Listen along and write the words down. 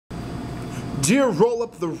Dear roll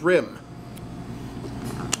up the rim.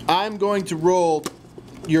 I'm going to roll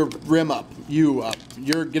your rim up. You up.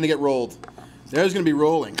 You're gonna get rolled. There's gonna be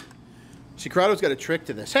rolling. See, Corrado's got a trick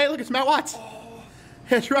to this. Hey, look, it's Matt Watts.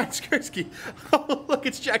 It's Ryan Skursky. Oh, look,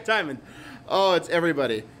 it's Jack Diamond. Oh, it's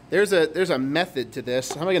everybody. There's a method to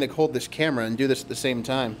this. How am I gonna hold this camera and do this at the same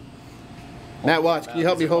time? Matt Watts, can you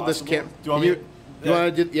help me hold this camera? Do you want me? You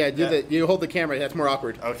want to do? Yeah, do the. You hold the camera. That's more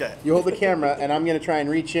awkward. Okay. You hold the camera, and I'm gonna try and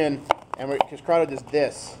reach in, and because Corrado does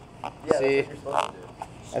this. Yeah, see? that's what you're supposed to do.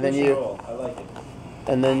 And then you. I like it.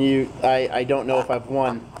 And then you. I don't know if I've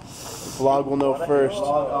won. The vlog will know first.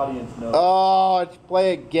 Audience knows. Oh, it's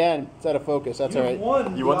play again. It's out of focus. That's all right.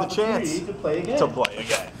 You won the chance to play again. to play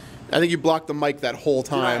again. I think you blocked the mic that whole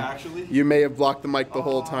time. Did I actually? You may have blocked the mic the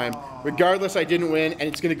whole time. Regardless, I didn't win, and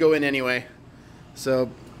it's gonna go in anyway. So,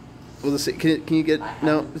 we'll see. Can you get?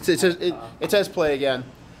 No. It says play again.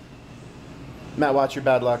 Matt, watch your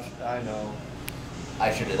bad luck. I know.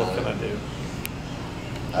 I should have What done can I it. do?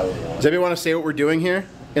 I would have Does anybody want to say what we're doing here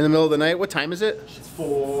in the middle of the night? What time is it? It's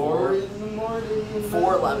 4 in the morning.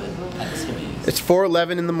 4:11 at the Skimmy's. It's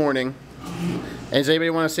 4:11 in the morning. And does anybody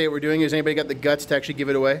want to say what we're doing? Has anybody got the guts to actually give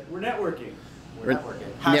it away? We're networking. We're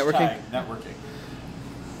Hashtag networking.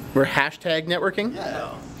 We're hashtag networking? Yeah.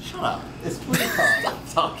 No. Shut up. It's Twitter time.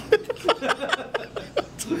 Stop talking.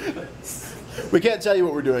 We can't tell you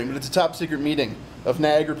what we're doing, but it's a top secret meeting of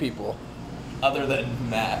Niagara people. Other than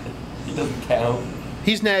Matt, he doesn't count.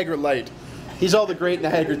 He's Niagara Light. He's all the great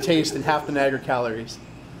Niagara taste and half the Niagara calories.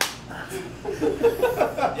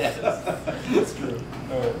 Yes, that's true.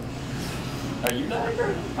 Are you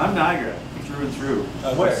Niagara? I'm Niagara, through and through.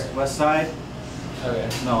 Where? West side? Okay.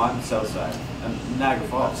 No, I'm south side. I'm Niagara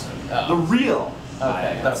Falls. Oh. The real.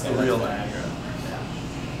 Okay, That's the real Niagara.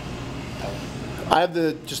 I have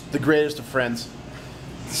just the greatest of friends.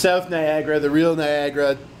 South Niagara, the real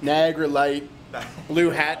Niagara, Niagara Light, Blue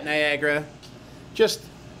Hat Niagara. Just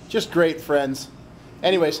great friends.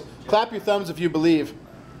 Anyways, clap your thumbs if you believe.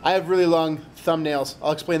 I have really long thumbnails.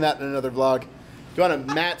 I'll explain that in another vlog. Do you want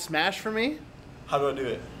a Matt smash for me? How do I do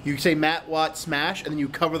it? You say Matt Watt smash, and then you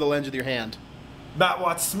cover the lens with your hand. Matt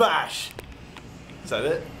Watts smash. Is that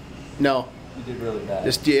it? No. You did really bad.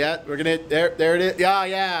 Just, yeah, we're gonna, there it is.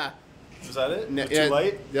 Yeah. Is that it? No, Too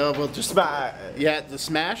light? Yeah, well, just Smash. Yeah, the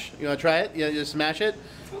smash. You want to try it? Yeah, just smash it.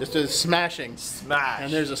 Just a smashing. Smash.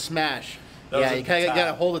 And there's a smash. That Yeah, was a you kind of tap.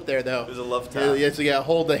 gotta hold it there though. There's a love Yeah, tap. so you gotta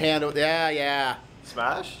hold the hand. Yeah.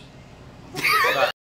 Smash?